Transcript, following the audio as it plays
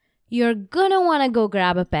You're gonna wanna go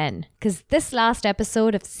grab a pen, because this last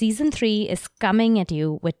episode of Season 3 is coming at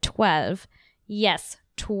you with 12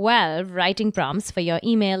 writing prompts for your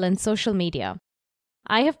email and social media.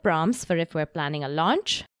 I have prompts for if we're planning a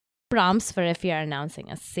launch, prompts for if you're announcing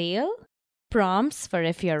a sale, prompts for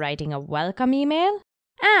if you're writing a welcome email,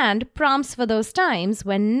 and prompts for those times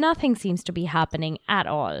when nothing seems to be happening at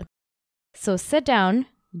all. So sit down,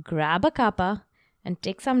 grab a cuppa, and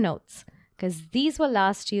take some notes, because these will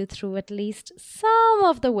last you through at least some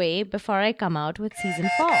of the way before I come out with Season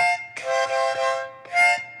 4.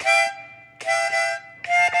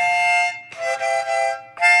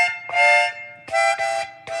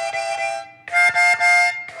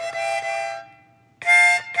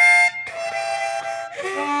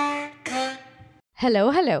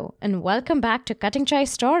 Hello, and welcome back to Cutting Chai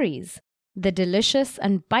Stories, the delicious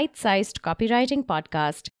and bite-sized copywriting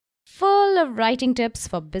podcast full of writing tips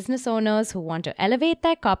for business owners who want to elevate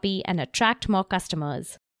their copy and attract more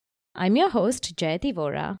customers. I'm your host, Jayati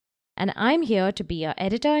Vora, and I'm here to be your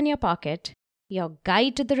editor in your pocket, your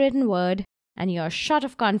guide to the written word, and your shot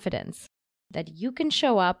of confidence that you can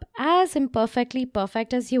show up as imperfectly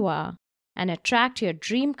perfect as you are and attract your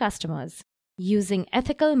dream customers using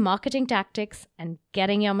ethical marketing tactics and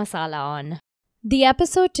getting your masala on. The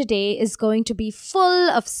episode today is going to be full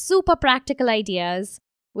of super practical ideas,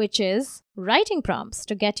 which is writing prompts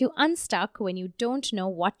to get you unstuck when you don't know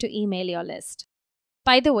what to email your list.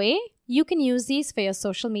 By the way, you can use these for your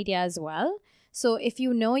social media as well. So if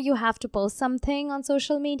you know you have to post something on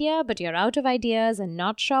social media, but you're out of ideas and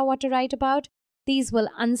not sure what to write about, these will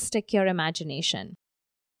unstick your imagination.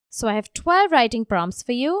 So I have 12 writing prompts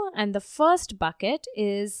for you, and the first bucket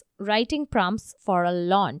is writing prompts for a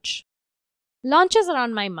launch. Launches are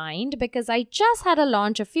on my mind because I just had a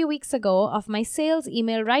launch a few weeks ago of my sales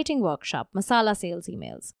email writing workshop, Masala Sales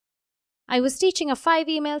Emails. I was teaching a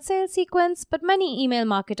 5-email sales sequence, but many email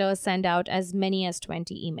marketers send out as many as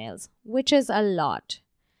 20 emails, which is a lot.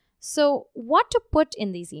 So what to put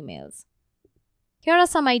in these emails? Here are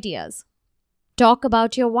some ideas. Talk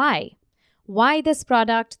about your why. Why this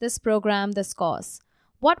product, this program, this course?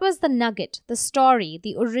 What was the nugget, the story,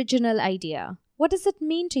 the original idea? What does it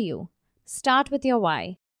mean to you? Start with your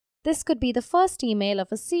why. This could be the first email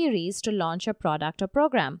of a series to launch a product or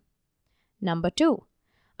program. Number 2,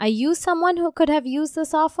 are you someone who could have used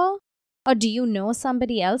this offer? Or do you know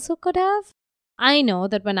somebody else who could have? I know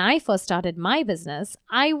that when I first started my business,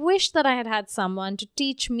 I wish that I had had someone to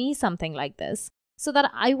teach me something like this so that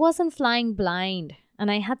I wasn't flying blind and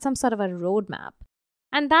I had some sort of a roadmap.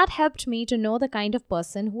 And that helped me to know the kind of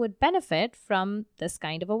person who would benefit from this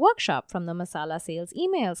kind of a workshop, from the Masala Sales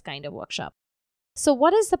Emails kind of workshop. So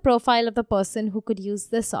what is the profile of the person who could use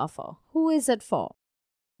this offer? Who is it for?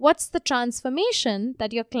 What's the transformation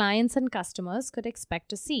that your clients and customers could expect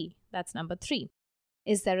to see? That's number 3.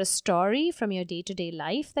 Is there a story from your day-to-day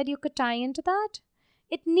life that you could tie into that?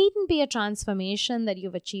 It needn't be a transformation that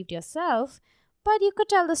you've achieved yourself, but you could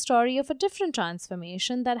tell the story of a different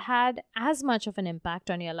transformation that had as much of an impact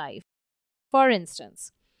on your life. For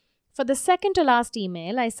instance, for the second to last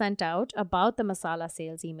email I sent out about the Masala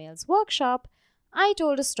Sales Emails workshop, I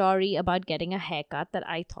told a story about getting a haircut that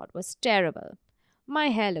I thought was terrible. My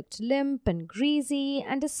hair looked limp and greasy,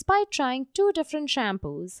 and despite trying 2 different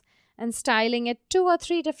shampoos and styling it 2 or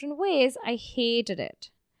 3 different ways, I hated it.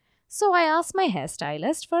 So I asked my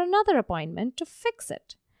hairstylist for another appointment to fix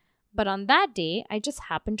it. But on that day, I just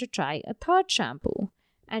happened to try a 3rd shampoo.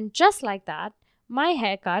 And just like that, my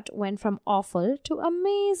haircut went from awful to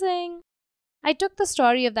amazing. I took the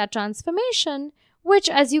story of that transformation, which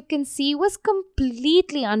as you can see was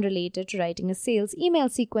completely unrelated to writing a sales email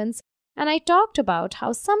sequence, and I talked about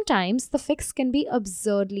how sometimes the fix can be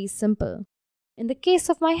absurdly simple. In the case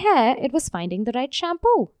of my hair, it was finding the right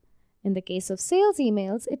shampoo. In the case of sales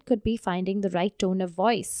emails, it could be finding the right tone of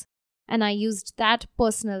voice. And I used that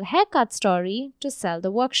personal haircut story to sell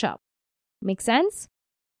the workshop. Make sense?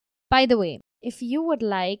 By the way, if you would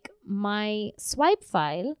like my swipe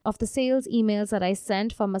file of the sales emails that I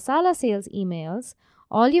sent for Masala Sales Emails,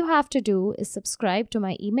 all you have to do is subscribe to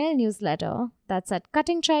my email newsletter. That's at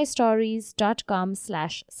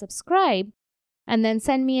cuttingchaistories.com/subscribe, and then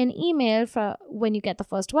send me an email for when you get the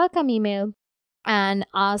first welcome email and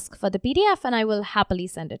ask for the PDF, and I will happily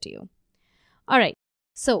send it to you. All right.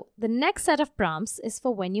 So the next set of prompts is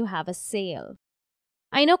for when you have a sale.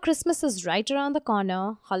 I know Christmas is right around the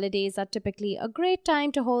corner. Holidays are typically a great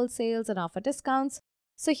time to hold sales and offer discounts.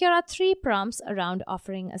 So here are 3 prompts around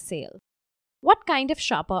offering a sale. What kind of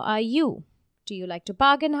shopper are you? Do you like to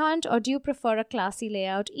bargain hunt, or do you prefer a classy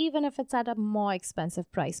layout even if it's at a more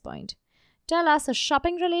expensive price point? Tell us a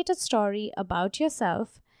shopping-related story about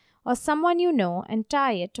yourself or someone you know and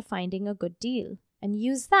tie it to finding a good deal, and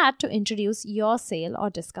use that to introduce your sale or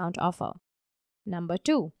discount offer. Number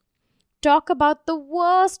 2, talk about the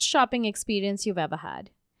worst shopping experience you've ever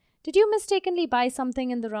had. Did you mistakenly buy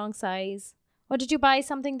something in the wrong size? Or did you buy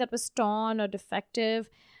something that was torn or defective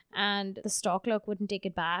and the store clerk wouldn't take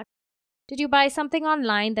it back? Did you buy something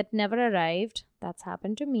online that never arrived? That's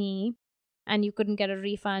happened to me. And you couldn't get a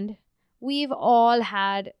refund? We've all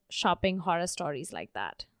had shopping horror stories like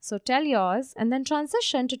that. So tell yours and then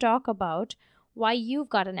transition to talk about why you've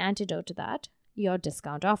got an antidote to that, your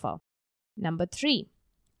discount offer. Number 3,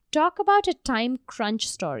 talk about a time crunch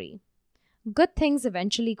story. Good things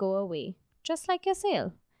eventually go away, just like your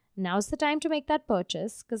sale. Now's the time to make that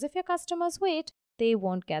purchase, because if your customers wait, they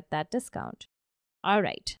won't get that discount. All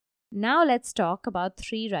right, now let's talk about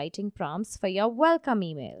 3 writing prompts for your welcome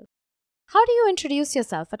email. How do you introduce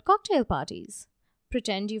yourself at cocktail parties?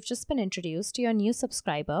 Pretend you've just been introduced to your new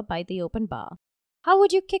subscriber by the open bar. How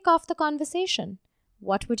would you kick off the conversation?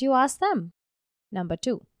 What would you ask them? Number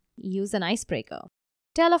 2, use an icebreaker.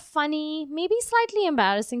 Tell a funny, maybe slightly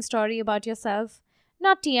embarrassing story about yourself.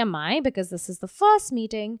 Not TMI because this is the first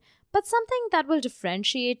meeting, but something that will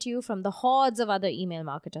differentiate you from the hordes of other email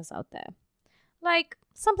marketers out there. Like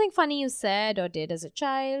something funny you said or did as a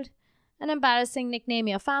child, an embarrassing nickname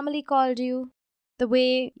your family called you, the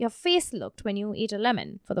way your face looked when you ate a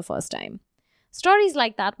lemon for the first time. Stories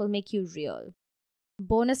like that will make you real.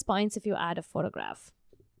 Bonus points if you add a photograph.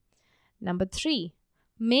 Number 3,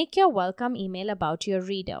 make your welcome email about your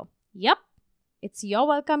reader. Yup, it's your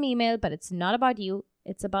welcome email, but it's not about you,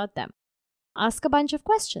 it's about them. Ask a bunch of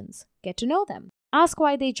questions. Get to know them. Ask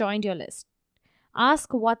why they joined your list.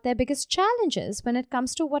 Ask what their biggest challenge is when it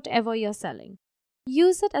comes to whatever you're selling.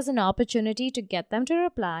 Use it as an opportunity to get them to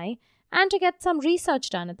reply and to get some research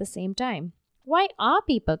done at the same time. Why are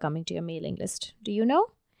people coming to your mailing list? Do you know?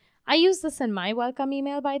 I use this in my welcome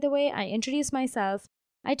email, by the way. I introduce myself.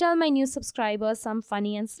 I tell my new subscribers some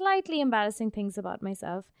funny and slightly embarrassing things about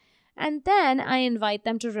myself. And then I invite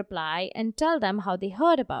them to reply and tell them how they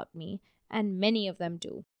heard about me. And many of them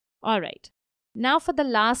do. All right. Now for the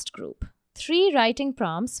last group. 3 writing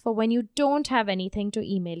prompts for when you don't have anything to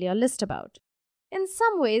email your list about. In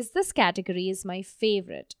some ways, this category is my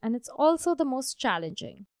favorite, and it's also the most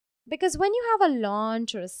challenging. Because when you have a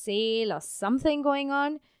launch or a sale or something going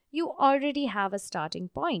on, you already have a starting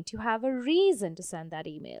point. You have a reason to send that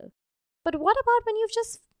email. But what about when you've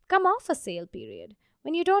just come off a sale period?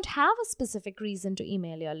 When you don't have a specific reason to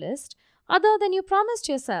email your list, other than you promised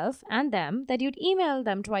yourself and them that you'd email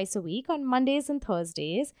them twice a week on Mondays and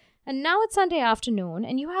Thursdays, and now it's Sunday afternoon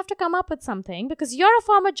and you have to come up with something because you're a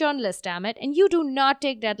former journalist, damn it, and you do not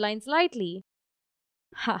take deadlines lightly.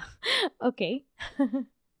 Ha, okay.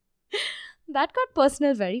 That got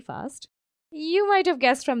personal very fast. You might have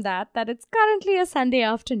guessed from that it's currently a Sunday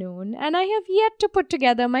afternoon and I have yet to put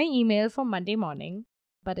together my email for Monday morning.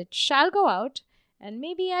 But it shall go out, and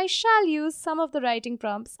maybe I shall use some of the writing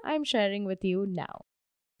prompts I'm sharing with you now.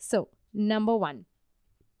 So, number 1.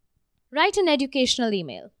 Write an educational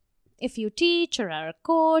email. If you teach or are a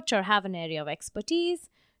coach or have an area of expertise,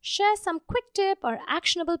 share some quick tip or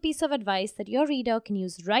actionable piece of advice that your reader can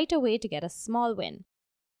use right away to get a small win.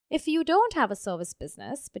 If you don't have a service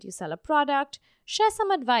business, but you sell a product, share some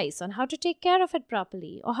advice on how to take care of it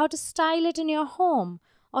properly or how to style it in your home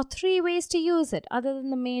or 3 ways to use it other than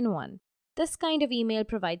the main one. This kind of email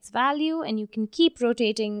provides value and you can keep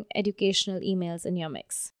rotating educational emails in your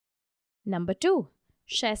mix. Number 2,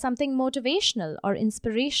 share something motivational or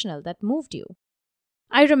inspirational that moved you.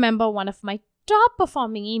 I remember one of my top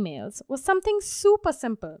performing emails was something super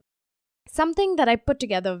simple. Something that I put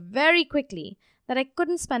together very quickly that I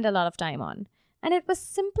couldn't spend a lot of time on. And it was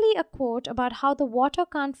simply a quote about how the water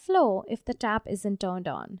can't flow if the tap isn't turned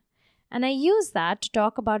on. And I use that to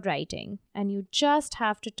talk about writing, and you just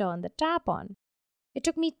have to turn the tap on. It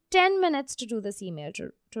took me 10 minutes to do this email,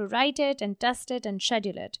 to write it and test it and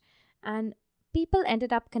schedule it. And people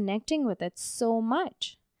ended up connecting with it so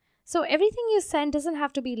much. So everything you send doesn't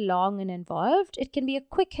have to be long and involved. It can be a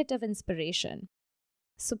quick hit of inspiration.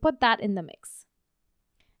 So put that in the mix.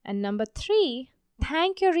 And number 3,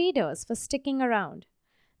 thank your readers for sticking around.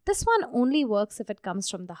 This one only works if it comes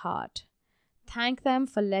from the heart. Thank them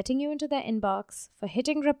for letting you into their inbox, for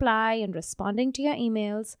hitting reply and responding to your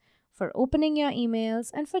emails, for opening your emails,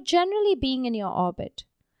 and for generally being in your orbit.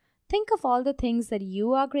 Think of all the things that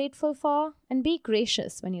you are grateful for and be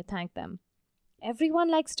gracious when you thank them. Everyone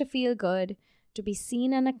likes to feel good, to be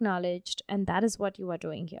seen and acknowledged, and that is what you are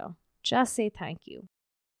doing here. Just say thank you.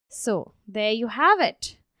 So, there you have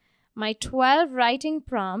it. My 12 writing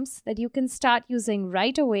prompts that you can start using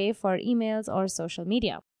right away for emails or social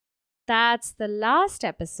media. that's the last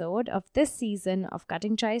episode of this season of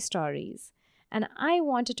Cutting Chai Stories. And I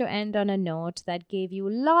wanted to end on a note that gave you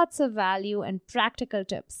lots of value and practical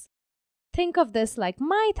tips. Think of this like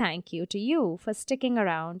my thank you to you for sticking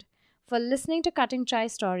around, for listening to Cutting Chai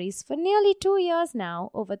Stories for nearly 2 years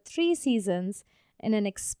now, over 3 seasons, in an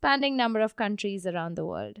expanding number of countries around the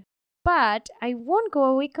world. But I won't go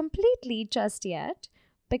away completely just yet,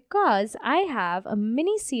 because I have a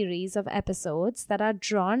mini series of episodes that are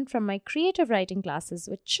drawn from my creative writing classes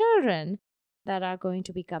with children that are going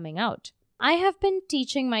to be coming out. I have been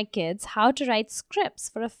teaching my kids how to write scripts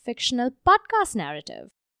for a fictional podcast narrative.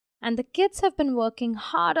 And the kids have been working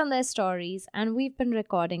hard on their stories, and we've been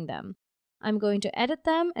recording them. I'm going to edit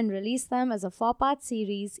them and release them as a 4-part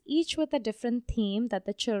series, each with a different theme that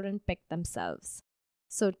the children pick themselves.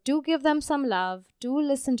 So do give them some love, do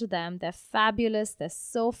listen to them. They're fabulous, they're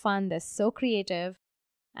so fun, they're so creative,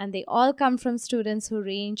 and they all come from students who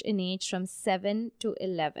range in age from 7 to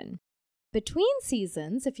 11. Between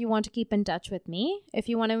seasons, if you want to keep in touch with me, if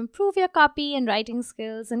you want to improve your copy and writing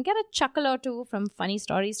skills and get a chuckle or two from funny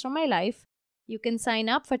stories from my life, you can sign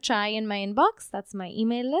up for Chai in my inbox, that's my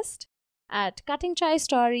email list, at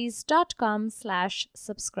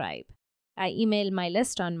cuttingchaistories.com/subscribe. I email my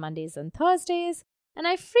list on Mondays and Thursdays, and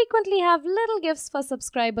I frequently have little gifts for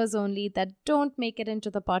subscribers only that don't make it into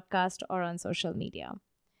the podcast or on social media.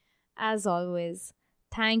 As always,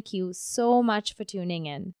 thank you so much for tuning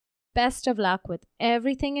in. Best of luck with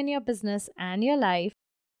everything in your business and your life.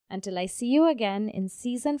 Until I see you again in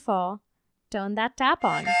season 4, turn that tap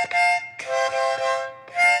on.